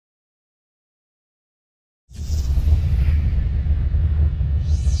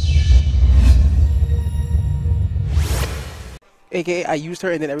AKA I used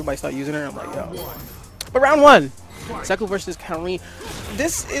her and then everybody started using her. I'm like, yo. But round 1. Zeku versus Karin.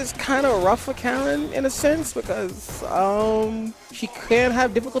 This is kind of rough for Karin in a sense because she can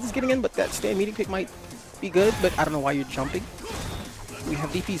have difficulties getting in, but that stand meeting pick might be good. But I don't know why you're jumping. We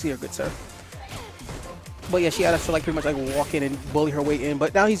have DPs here, good sir. But yeah, she had to like pretty much like walk in and bully her way in.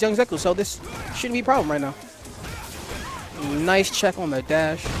 But now he's young Zeku, so this shouldn't be a problem right now. Nice check on the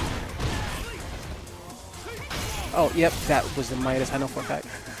dash. Oh, yep, that was the Midas. I know for a fact.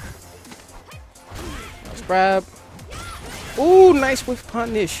 Nice grab. Ooh, nice whiff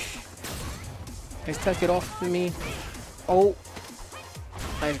punish. Nice tech it off of me. Oh,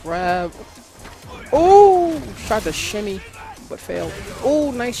 nice grab. Ooh, tried to shimmy, but failed.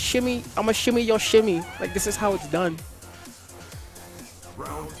 Ooh, nice shimmy. I'ma shimmy your shimmy. Like, this is how it's done.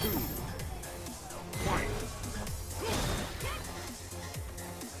 Round 2. Fight.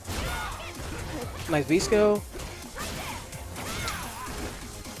 Nice V-skill.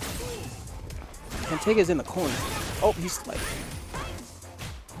 And Teiga's in the corner. Oh, he's like...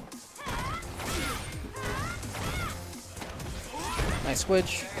 Nice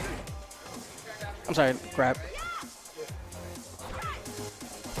switch. I'm sorry, grab.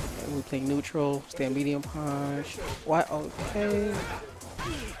 And we play neutral, stand medium punch. What? Okay.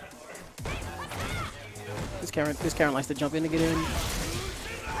 This Karin likes to jump in to get in.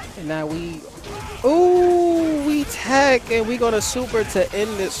 And now we... Ooh, we tech and we go to super to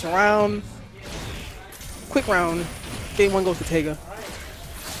end this round. Quick round. Game 1 goes to Teiga.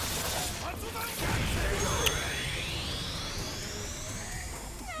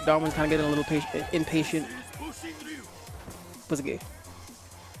 Darwin's kind of getting a little impatient. Was a game.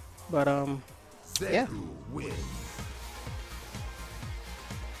 But yeah.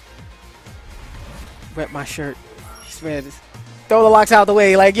 Rep my shirt. Man, throw the locks out the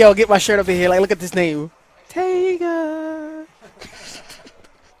way. Like, yo, get my shirt up in here. Like, look at this name. Teiga.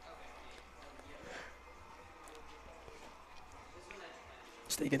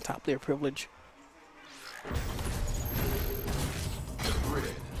 Taking top player privilege.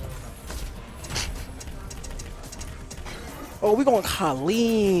 Oh, we're going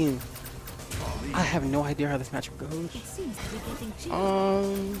Karin. I have no idea how this matchup goes.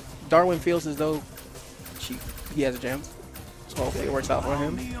 Darwin feels as though he has a jam, so hopefully it works out for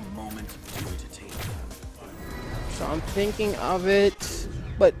him. So I'm thinking of it,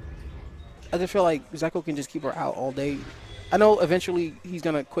 but I just feel like Zeku can just keep her out all day. I know eventually he's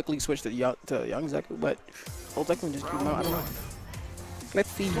gonna quickly switch to young Zeku, but old Zeku can just keep him out. I don't know. Let's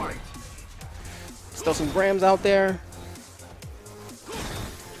see. Still some grams out there.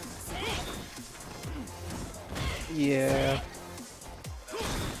 Yeah.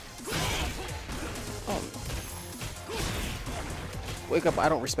 Oh. Wake up! I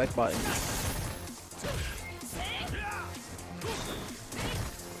don't respect buttons.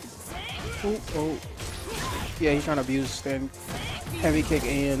 Ooh, oh. Yeah, he's trying to abuse stand heavy kick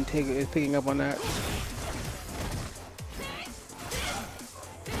and Teiga is picking up on that.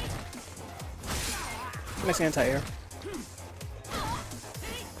 Nice anti-air.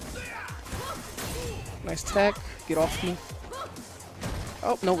 Nice tech. Get off me.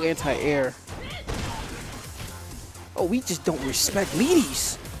 Oh, no anti-air. Oh, we just don't respect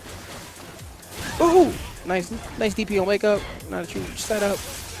meaties. Ooh, nice DP on wake up. Not a true setup.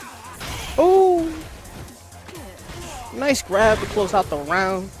 Ooh. Nice grab to close out the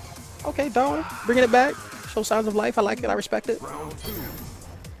round. Okay, Darwin, bringing it back. Show signs of life. I like it. I respect it.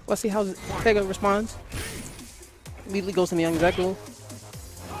 Let's see how Teiga responds. Immediately goes to the young Zeku.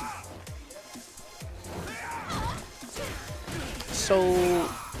 So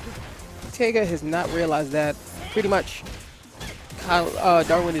Teiga has not realized that pretty much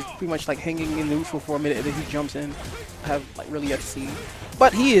Darwin is pretty much like hanging in neutral for a minute and then he jumps in. I have like really yet to see.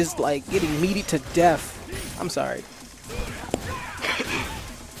 But he is like getting meaty to death. I'm sorry.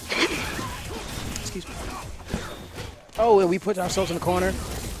 Excuse me. Oh, and we put ourselves in the corner.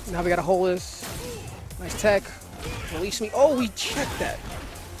 Now we gotta hold this. Nice tech. Release me. Oh, we checked that.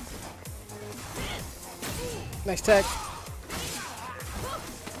 Nice tech.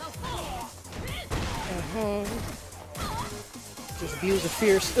 Just abuse the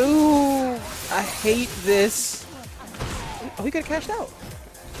fierce. Ooh, I hate this. Oh, he could have cashed out.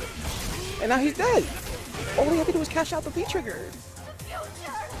 And now he's dead. All he had to do was cash out the V-trigger.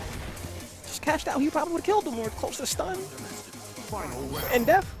 Just cashed out. He probably would have killed him or close to stun. And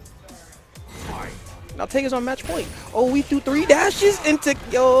death. Now Teiga's on match point. Oh, we threw 3 dashes into...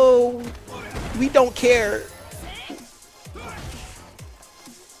 Yo, we don't care.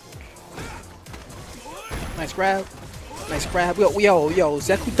 Nice grab. Nice grab. Yo,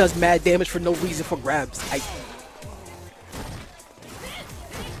 Zeku does mad damage for no reason for grabs.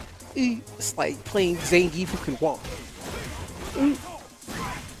 It's like playing Zangief who can walk.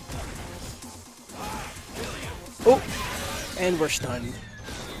 Oh, and we're stunned.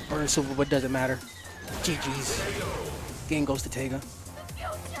 We're in silver, but doesn't matter. GG's. Game goes to Teiga.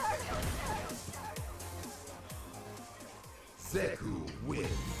 Zeku wins.